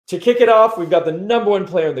To kick it off, we've got the #1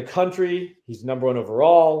 player in the country. He's #1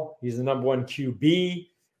 overall. He's the #1 QB.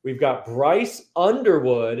 We've got Bryce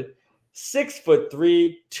Underwood,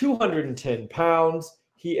 6'3", 210 pounds.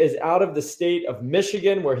 He is out of the state of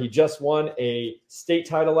Michigan, where he just won a state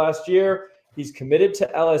title last year. He's committed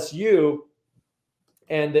to LSU.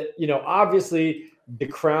 And, obviously the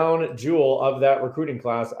crown jewel of that recruiting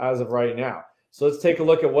class as of right now. So let's take a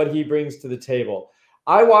look at what he brings to the table.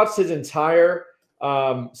 I watched his entire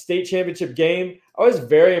state championship game. I was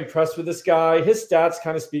very impressed with this guy. His stats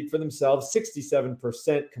kind of speak for themselves.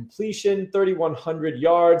 67% completion, 3,100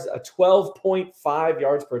 yards, a 12.5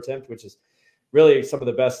 yards per attempt, which is really some of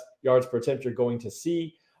the best yards per attempt you're going to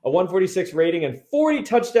see. A 146 rating and 40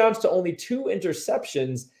 touchdowns to only 2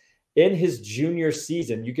 interceptions in his junior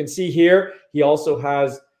season. You can see here, he also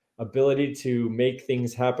has ability to make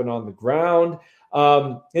things happen on the ground.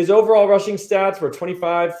 His overall rushing stats were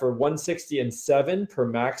 25 for 160 and 7 per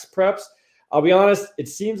max preps. I'll be honest, it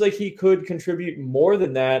seems like he could contribute more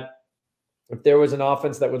than that if there was an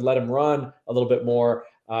offense that would let him run a little bit more.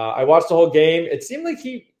 I watched the whole game. It seemed like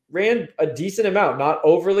he ran a decent amount, not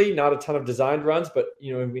overly, not a ton of designed runs, but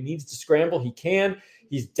if he needs to scramble, he can.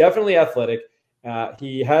 He's definitely athletic.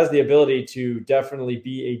 He has the ability to definitely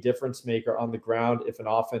be a difference maker on the ground if an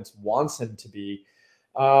offense wants him to be.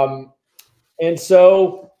 And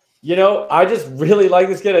so, I just really like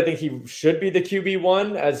this kid. I think he should be the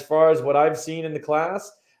QB1 as far as what I've seen in the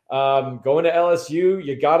class. Going to LSU,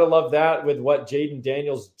 you got to love that with what Jaden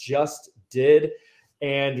Daniels just did.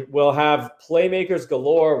 And we'll have playmakers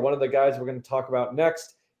galore. One of the guys we're going to talk about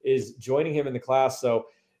next is joining him in the class. So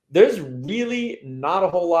there's really not a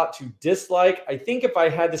whole lot to dislike. I think if I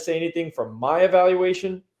had to say anything from my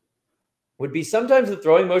evaluation, would be sometimes the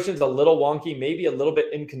throwing motion is a little wonky, maybe a little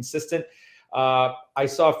bit inconsistent. I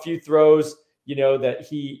saw a few throws, that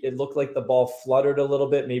it looked like the ball fluttered a little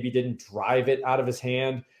bit, maybe didn't drive it out of his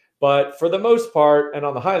hand. But for the most part, and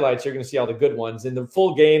on the highlights, you're going to see all the good ones. In the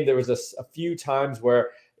full game, there was a few times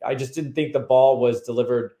where I just didn't think the ball was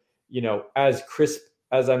delivered, as crisp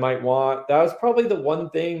as I might want. That was probably the one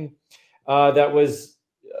thing that was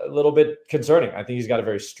a little bit concerning. I think he's got a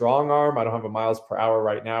very strong arm. I don't have a miles per hour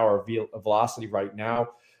right now or a velocity right now,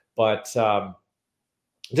 but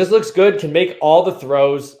just looks good, can make all the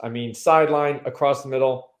throws. I mean, sideline, across the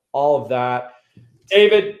middle, all of that.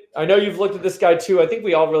 David, I know you've looked at this guy too. I think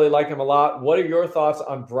we all really like him a lot. What are your thoughts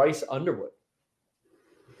on Bryce Underwood?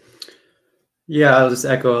 Yeah, I'll just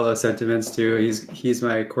echo all those sentiments too. He's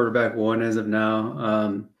my quarterback 1 as of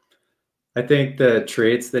now. I think the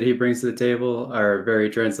traits that he brings to the table are very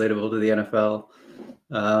translatable to the NFL.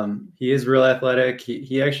 He is real athletic.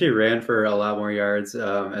 He actually ran for a lot more yards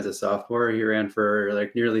as a sophomore. He ran for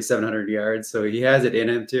like nearly 700 yards. So he has it in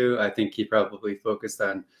him too. I think he probably focused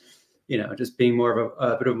on, just being more of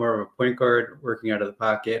a bit more of a point guard, working out of the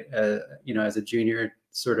pocket, as a junior,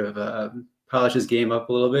 sort of polish his game up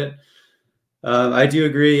a little bit. I do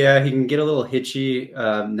agree. Yeah, he can get a little hitchy.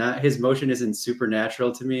 His motion isn't super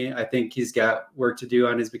natural to me. I think he's got work to do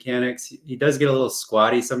on his mechanics. He does get a little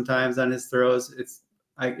squatty sometimes on his throws.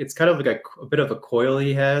 It's kind of like a bit of a coil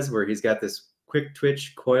he has, where he's got this quick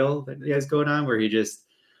twitch coil that he has going on, where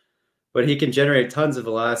but he can generate tons of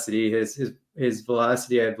velocity. His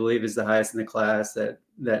velocity, I believe, is the highest in the class that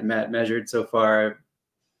Matt measured so far,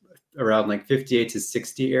 around like 58 to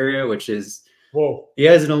 60 area, which is, whoa. He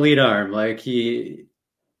has an elite arm. And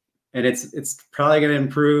it's probably going to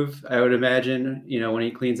improve, I would imagine, when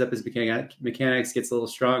he cleans up his mechanics, gets a little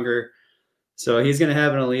stronger. So he's going to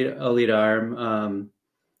have an elite arm.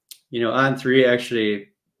 On3 actually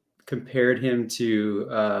compared him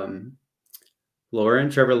to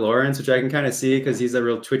Trevor Lawrence, which I can kind of see because he's a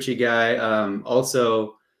real twitchy guy.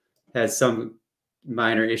 Also has some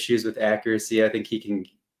minor issues with accuracy. I think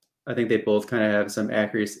they both kind of have some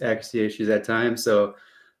accuracy issues at times. So I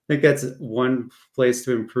think that's one place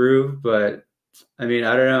to improve. But I mean,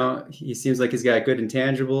 I don't know. He seems like he's got good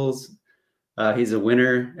intangibles. He's a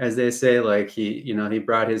winner, as they say. Like he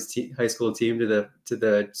brought his high school team to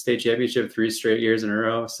the state championship 3 straight years in a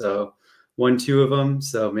row. So won 2 of them.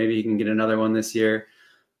 So maybe he can get another one this year.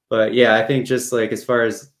 But yeah, I think just like as far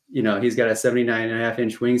as, he's got a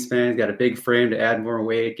 79.5-inch wingspan. He's got a big frame to add more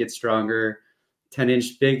weight, get stronger,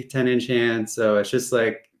 10-inch hands. So it's just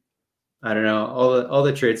like, I don't know, all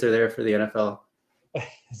the traits are there for the NFL.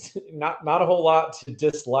 Not a whole lot to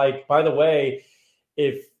dislike. By the way,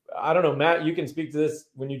 I don't know, Matt, you can speak to this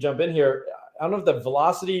when you jump in here. I don't know if the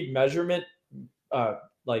velocity measurement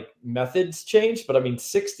methods changed, but I mean,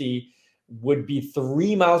 60 would be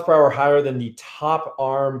 3 miles per hour higher than the top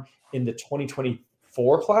arm in the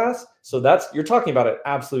 2024 class. So you're talking about an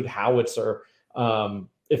absolute howitzer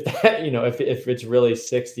if that, if it's really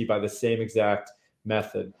 60 by the same exact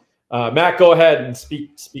method. Matt, go ahead and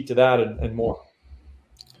speak to that and more.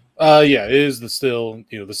 Yeah, it is still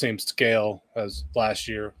the same scale as last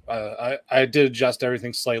year. I did adjust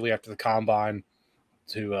everything slightly after the combine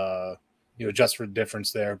to adjust for the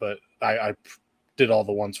difference there, but I did all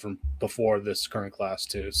the ones from before this current class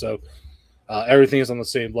too. So everything is on the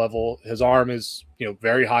same level. His arm is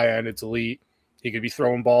very high end. It's elite. He could be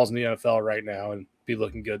throwing balls in the NFL right now and be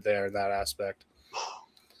looking good there in that aspect.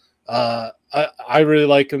 I really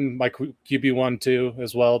like him, my QB1 too,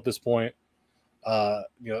 as well at this point.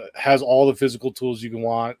 Has all the physical tools you can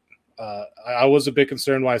want. I was a bit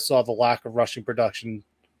concerned when I saw the lack of rushing production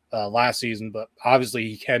last season, but obviously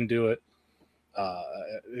he can do it,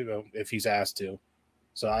 if he's asked to.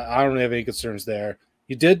 So I don't really have any concerns there.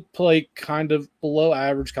 He did play kind of below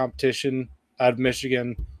average competition out of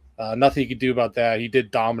Michigan. Nothing you could do about that. He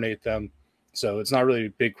did dominate them, so it's not really a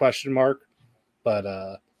big question mark. But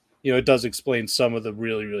it does explain some of the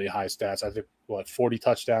really, really high stats. I think 40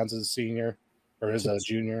 touchdowns as a senior. Or as a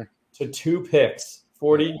junior. So 2 picks,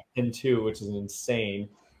 40 and 2, which is insane.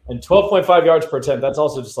 And 12.5 yards per attempt. That's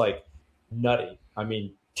also just like nutty. I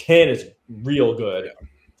mean, 10 is real good. Yeah.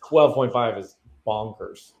 12.5 is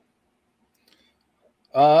bonkers.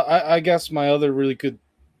 I guess my other really good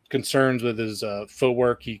concerns with his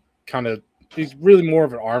footwork, he's really more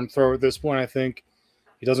of an arm thrower at this point, I think.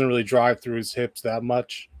 He doesn't really drive through his hips that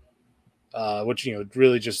much, which,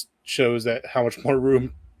 really just shows that how much more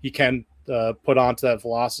room he can put onto that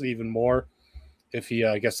velocity even more if he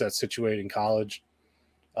gets that situated in college.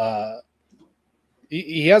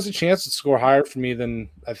 He has a chance to score higher for me than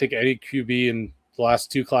I think any QB in the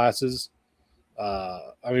last 2 classes.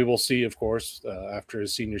 We'll see, of course, after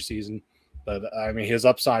his senior season. But, his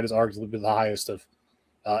upside is arguably the highest of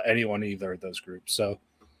anyone in either of those groups. So,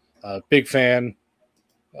 big fan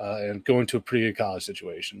and going to a pretty good college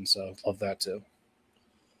situation. So, love that too.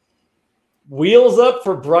 Wheels up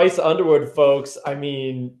for Bryce Underwood, folks.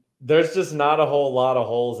 There's just not a whole lot of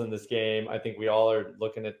holes in this game. I think we all are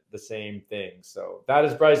looking at the same thing. So that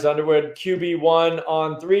is Bryce Underwood, QB1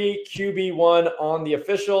 on 3, QB1 on the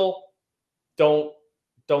official. Don't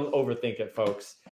overthink it, folks.